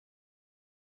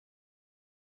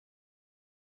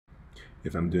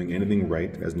If I'm doing anything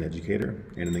right as an educator,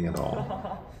 anything at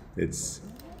all, it's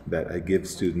that I give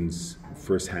students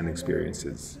first-hand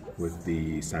experiences with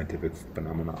the scientific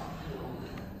phenomena.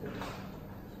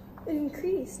 It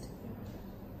increased.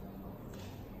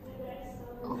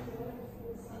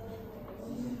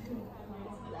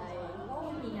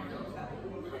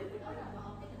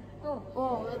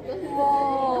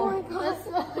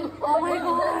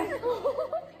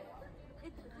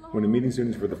 When I'm meeting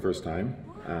students for the first time,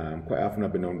 quite often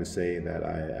I've been known to say that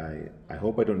I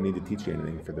hope I don't need to teach you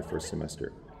anything for the first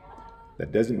semester.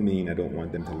 That doesn't mean I don't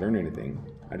want them to learn anything.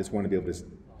 I just want to be able to,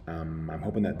 I'm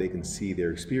hoping that they can see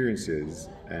their experiences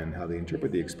and how they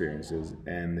interpret the experiences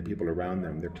and the people around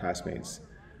them, their classmates,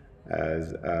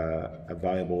 as a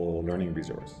valuable learning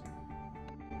resource.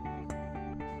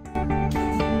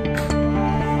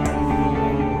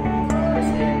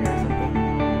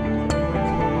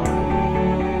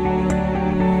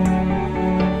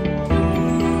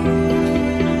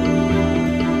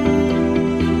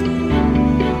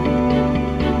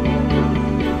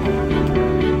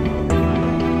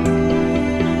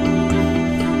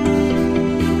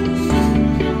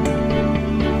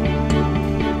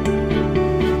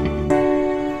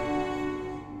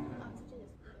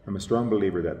 I'm a strong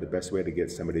believer that the best way to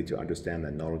get somebody to understand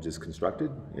that knowledge is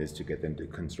constructed is to get them to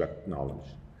construct knowledge.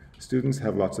 Students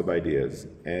have lots of ideas,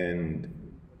 and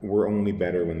we're only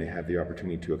better when they have the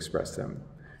opportunity to express them.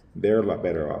 They're a lot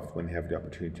better off when they have the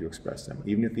opportunity to express them.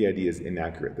 Even if the idea is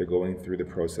inaccurate, they're going through the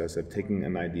process of taking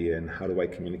an idea and how do I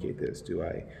communicate this? Do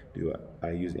I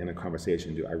use it in a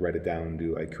conversation? Do I write it down?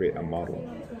 Do I create a model?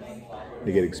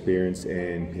 They get experience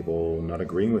in people not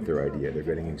agreeing with their idea. They're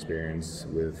getting experience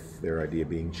with their idea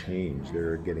being changed.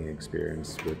 They're getting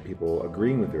experience with people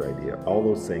agreeing with their idea. All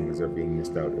those things are being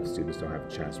missed out if students don't have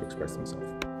a chance to express themselves.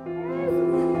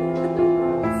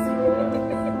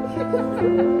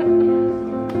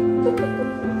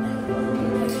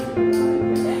 Thank you.